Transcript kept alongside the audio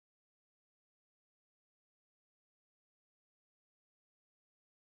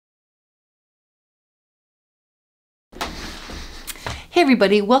Hey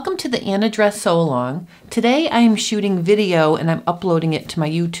everybody, welcome to the Anna Dress Sew Along. Today I am shooting video and I'm uploading it to my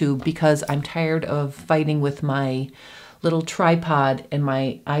YouTube because I'm tired of fighting with my little tripod and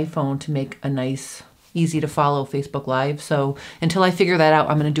my iPhone to make a nice, easy to follow Facebook Live. So until I figure that out,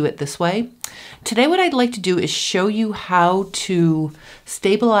 I'm going to do it this way. Today what I'd like to do is show you how to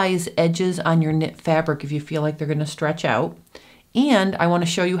stabilize edges on your knit fabric if you feel like they're going to stretch out. And I want to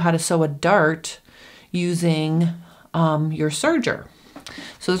show you how to sew a dart using your serger.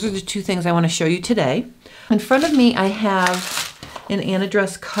 So those are the two things I want to show you today. In front of me I have an Anna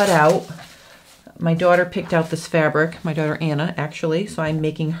dress cut out. My daughter picked out this fabric, my daughter Anna actually, so I'm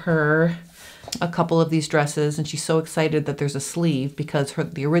making her a couple of these dresses and she's so excited that there's a sleeve because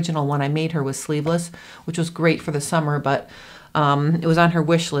the original one I made her was sleeveless, which was great for the summer, but it was on her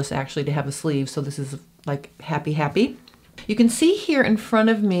wish list actually to have a sleeve, so this is like happy. You can see here in front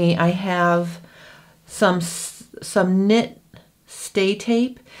of me I have some knit stay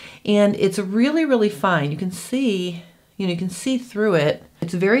tape, and it's really fine. You can see, you can see through it.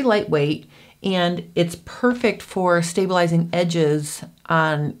 It's very lightweight and it's perfect for stabilizing edges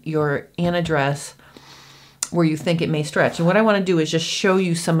on your Anna dress where you think it may stretch. And what I want to do is just show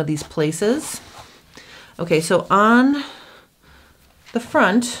you some of these places. Okay, so on the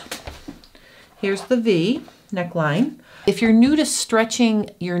front, here's the V neckline. If you're new to stretching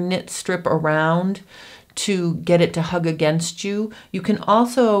your knit strip around to get it to hug against you, you can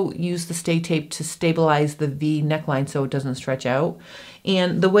also use the stay tape to stabilize the V neckline so it doesn't stretch out.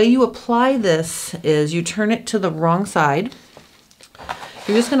 And the way you apply this is you turn it to the wrong side.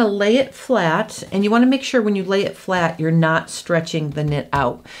 You're just going to lay it flat, and you want to make sure when you lay it flat you're not stretching the knit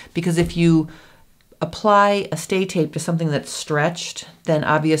out, because if you apply a stay tape to something that's stretched, then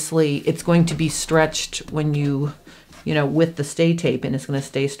obviously it's going to be stretched when you know, with the stay tape, and it's going to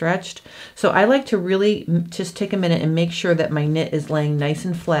stay stretched. So I like to really just take a minute and make sure that my knit is laying nice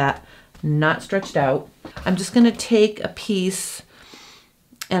and flat, not stretched out. I'm just going to take a piece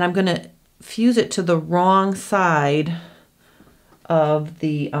and I'm going to fuse it to the wrong side of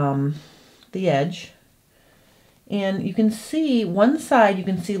the edge. And you can see one side, you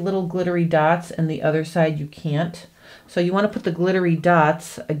can see little glittery dots, and the other side you can't. So you want to put the glittery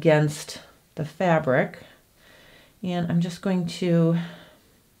dots against the fabric. And I'm just going to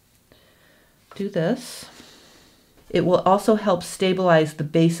do this. It will also help stabilize the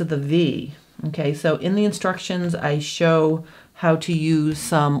base of the V. Okay, so in the instructions I show how to use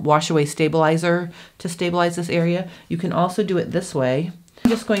some wash away stabilizer to stabilize this area. You can also do it this way. I'm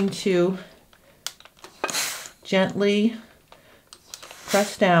just going to gently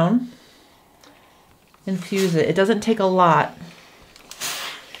press down and fuse it. It doesn't take a lot.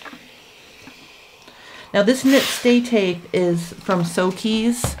 Now this knit stay tape is from Sew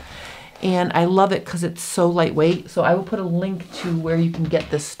Keys, and I love it because it's so lightweight. So I will put a link to where you can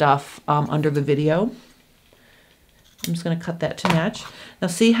get this stuff under the video. I'm just going to cut that to match. Now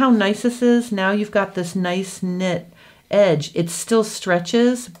see how nice this is? Now you've got this nice knit edge. It still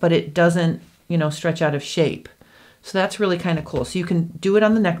stretches, but it doesn't, you know, stretch out of shape. So that's really kind of cool. So you can do it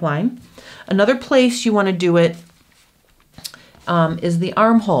on the neckline. Another place you want to do it is the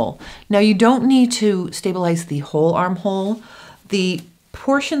armhole. Now you don't need to stabilize the whole armhole. The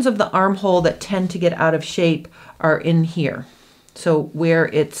portions of the armhole that tend to get out of shape are in here. So where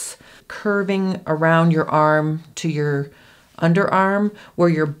it's curving around your arm to your underarm, where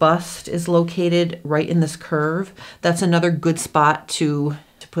your bust is located right in this curve, that's another good spot to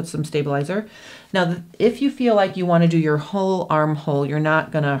put some stabilizer. Now, if you feel like you want to do your whole armhole, you're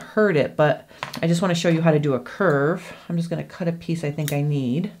not going to hurt it, but I just want to show you how to do a curve. I'm just going to cut a piece I think I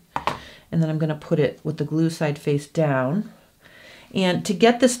need, and then I'm going to put it with the glue side face down. And to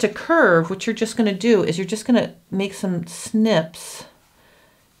get this to curve, what you're just going to do is you're just going to make some snips,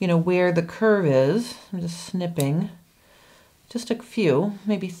 you know, where the curve is. I'm just snipping, just a few,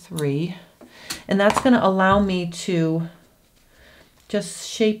 maybe 3. And that's going to allow me to just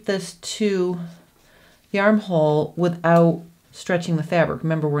shape this to the armhole without stretching the fabric.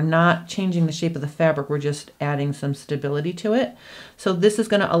 Remember, we're not changing the shape of the fabric, we're just adding some stability to it. So this is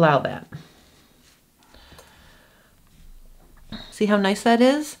going to allow that. See how nice that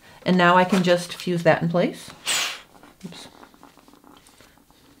is? And now I can just fuse that in place. Oops.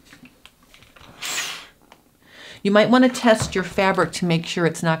 You might want to test your fabric to make sure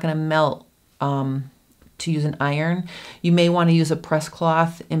it's not going to melt to use an iron. You may want to use a press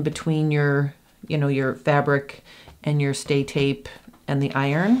cloth in between your, you know, your fabric and your stay tape and the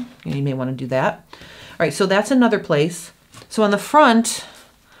iron. You may want to do that. All right, so that's another place. So on the front,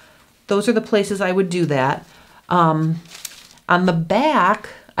 those are the places I would do that. On the back,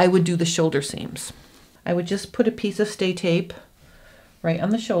 I would do the shoulder seams. I would just put a piece of stay tape right on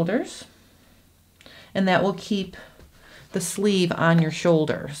the shoulders. And that will keep the sleeve on your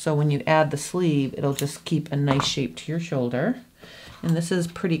shoulder. So when you add the sleeve, it'll just keep a nice shape to your shoulder. And this is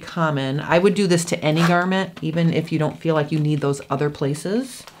pretty common. I would do this to any garment, even if you don't feel like you need those other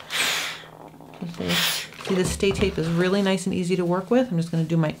places. See, the stay tape is really nice and easy to work with. I'm just going to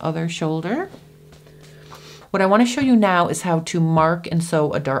do my other shoulder. What I want to show you now is how to mark and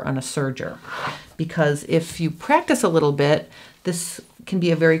sew a dart on a serger. Because if you practice a little bit, this can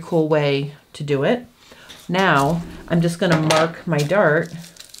be a very cool way to do it. Now, I'm just going to mark my dart.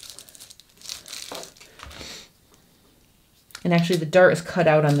 And actually the dart is cut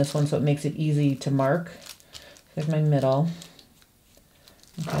out on this one, so it makes it easy to mark. There's my middle.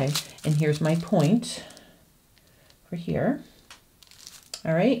 Okay, and here's my point for here.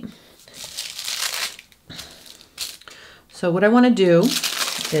 All right. So what I want to do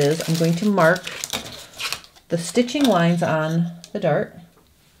is I'm going to mark the stitching lines on the dart.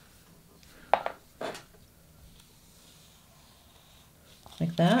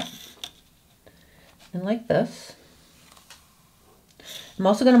 Like that. And like this. I'm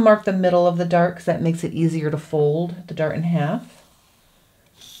also going to mark the middle of the dart because that makes it easier to fold the dart in half.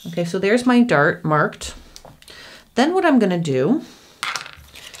 Okay, so there's my dart marked. Then what I'm going to do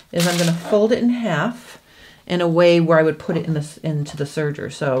is I'm going to fold it in half in a way where I would put it into the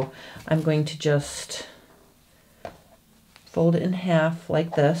serger. So I'm going to just fold it in half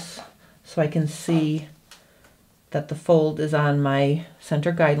like this so I can see that the fold is on my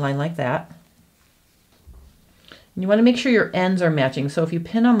center guideline like that. And you want to make sure your ends are matching. So if you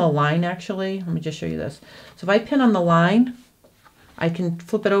pin on the line, actually, let me just show you this. So if I pin on the line, I can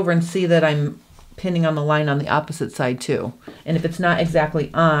flip it over and see that I'm pinning on the line on the opposite side too. And if it's not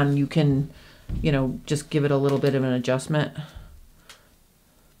exactly on, you can, you know, just give it a little bit of an adjustment.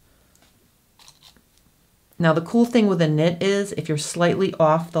 Now the cool thing with a knit is if you're slightly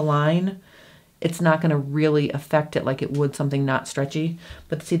off the line, it's not going to really affect it like it would something not stretchy.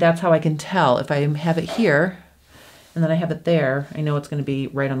 But see, that's how I can tell. If I have it here and then I have it there, I know it's going to be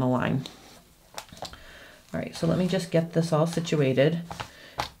right on the line. All right, so let me just get this all situated.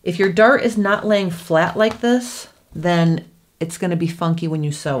 If your dart is not laying flat like this, then it's going to be funky when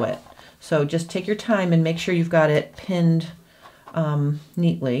you sew it. So just take your time and make sure you've got it pinned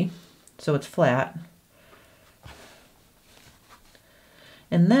neatly so it's flat.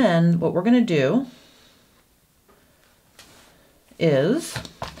 And then what we're going to do is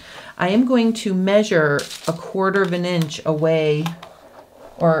I am going to measure 1/4 of an inch away,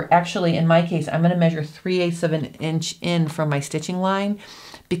 or actually in my case, I'm going to measure 3/8 of an inch in from my stitching line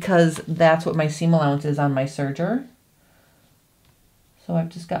because that's what my seam allowance is on my serger. So I've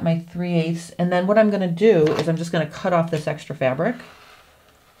just got my 3/8, and then what I'm going to do is I'm just going to cut off this extra fabric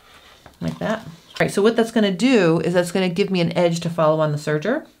like that. All right, so what that's going to do is that's going to give me an edge to follow on the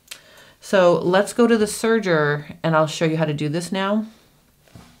serger. So let's go to the serger and I'll show you how to do this now.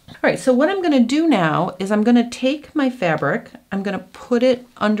 All right, so what I'm going to do now is I'm going to take my fabric, I'm going to put it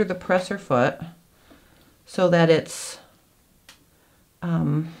under the presser foot so that it's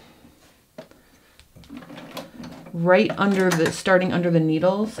right under the, starting under the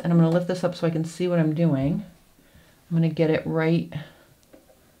needles, and I'm going to lift this up so I can see what I'm doing. I'm going to get it right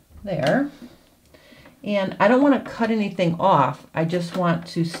there. And I don't want to cut anything off. I just want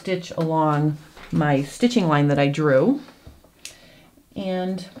to stitch along my stitching line that I drew.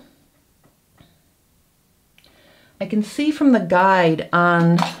 And I can see from the guide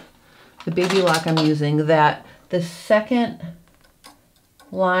on the baby lock I'm using that the second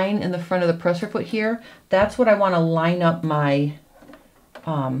line in the front of the presser foot here, that's what I want to line up my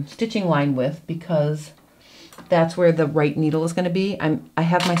stitching line with, because that's where the right needle is going to be. I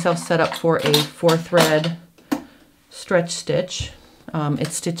have myself set up for a 4-thread stretch stitch.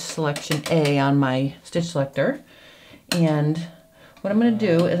 It's stitch selection A on my stitch selector. And what I'm going to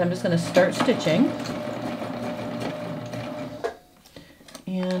do is I'm just going to start stitching.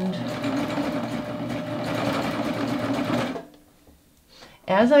 And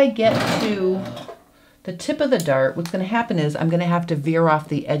as I get to the tip of the dart, what's going to happen is I'm going to have to veer off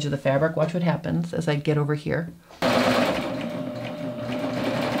the edge of the fabric. Watch what happens as I get over here.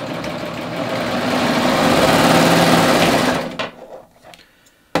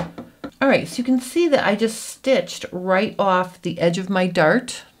 All right, so you can see that I just stitched right off the edge of my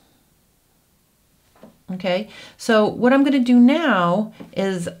dart. Okay, so what I'm going to do now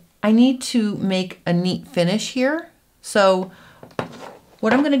is I need to make a neat finish here. So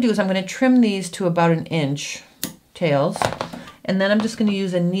what I'm going to do is I'm going to trim these to about 1 inch tails, and then I'm just going to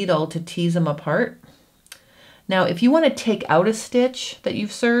use a needle to tease them apart. Now, if you want to take out a stitch that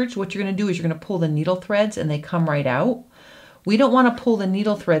you've serged, what you're going to do is you're going to pull the needle threads and they come right out. We don't want to pull the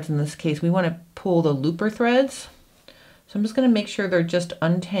needle threads in this case. We want to pull the looper threads. So I'm just going to make sure they're just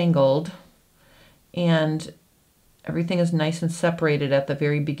untangled and everything is nice and separated at the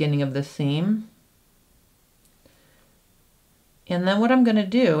very beginning of the seam. And then what I'm going to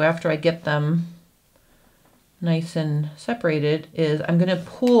do after I get them nice and separated is I'm going to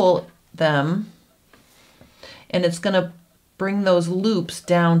pull them, and it's going to bring those loops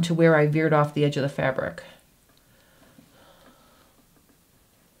down to where I veered off the edge of the fabric.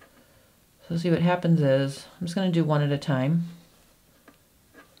 So see what happens is, I'm just going to do one at a time.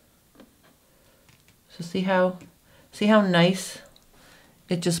 So see how nice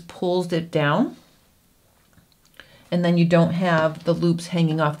it just pulls it down? And then you don't have the loops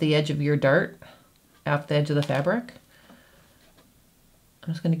hanging off the edge of your dart, off the edge of the fabric.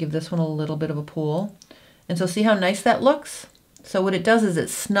 I'm just going to give this one a little bit of a pull. And so see how nice that looks? So what it does is it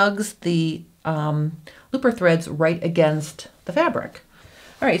snugs the looper threads right against the fabric.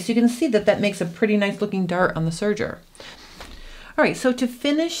 All right, so you can see that that makes a pretty nice looking dart on the serger. All right, so to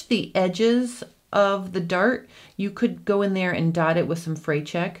finish the edges of the dart, you could go in there and dot it with some fray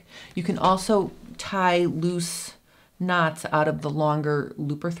check. You can also tie loose knots out of the longer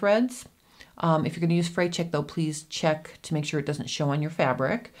looper threads. If you're going to use fray check though, please check to make sure it doesn't show on your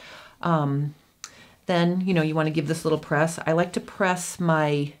fabric. Then, you want to give this little press. I like to press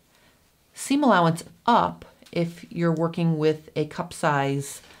my seam allowance up if you're working with a cup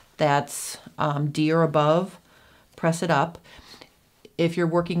size that's D or above, press it up. If you're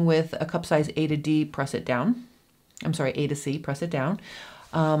working with a cup size A to D, press it down. I'm sorry, A to C, press it down.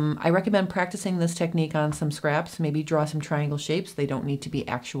 I recommend practicing this technique on some scraps. Maybe draw some triangle shapes. They don't need to be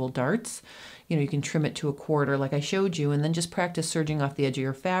actual darts. You can trim it to a quarter like I showed you, and then just practice serging off the edge of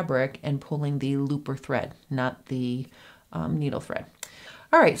your fabric and pulling the looper thread, not the needle thread.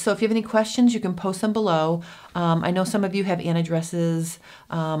 All right, so if you have any questions, you can post them below. I know some of you have Anna dresses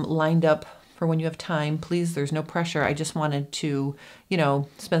lined up for when you have time. Please, there's no pressure. I just wanted to,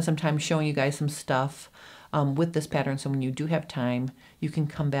 spend some time showing you guys some stuff with this pattern, so when you do have time, you can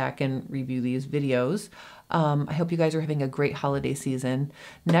come back and review these videos. I hope you guys are having a great holiday season.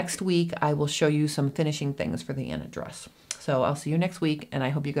 Next week, I will show you some finishing things for the Anna dress. So I'll see you next week, and I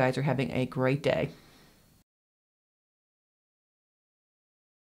hope you guys are having a great day.